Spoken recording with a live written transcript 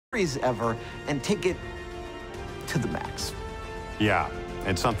series ever and take it to the max. Yeah,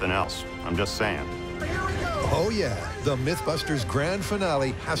 it's something else. I'm just saying. Oh yeah, the Mythbusters grand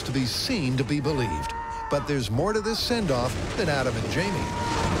finale has to be seen to be believed. But there's more to this send-off than Adam and Jamie.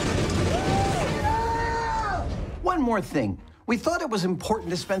 One more thing. We thought it was important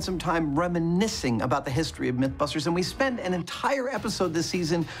to spend some time reminiscing about the history of Mythbusters, and we spend an entire episode this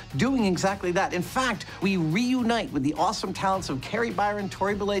season doing exactly that. In fact, we reunite with the awesome talents of Carrie Byron,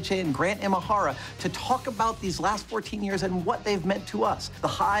 Tori Beleche, and Grant Imahara to talk about these last 14 years and what they've meant to us, the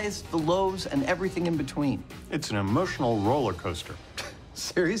highs, the lows, and everything in between. It's an emotional roller coaster.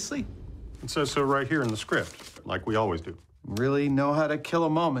 Seriously? It says so right here in the script, like we always do. Really know how to kill a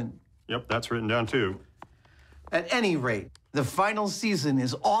moment. Yep, that's written down too. At any rate, the final season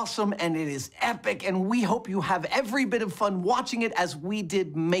is awesome and it is epic, and we hope you have every bit of fun watching it as we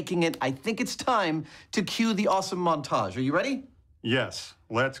did making it. I think it's time to cue the awesome montage. Are you ready? Yes,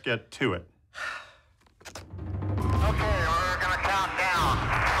 let's get to it. Okay, we're gonna count down.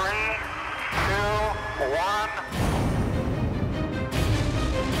 3, 2,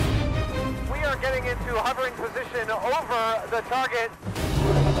 1. We are getting into hovering position over the target.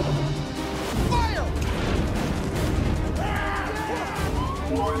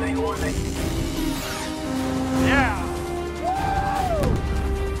 Warning. Yeah. Woo!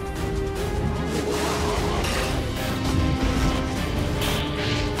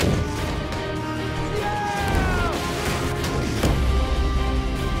 Yeah!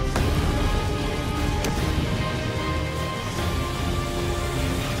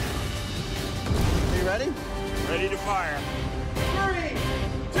 Are you ready? Ready to fire.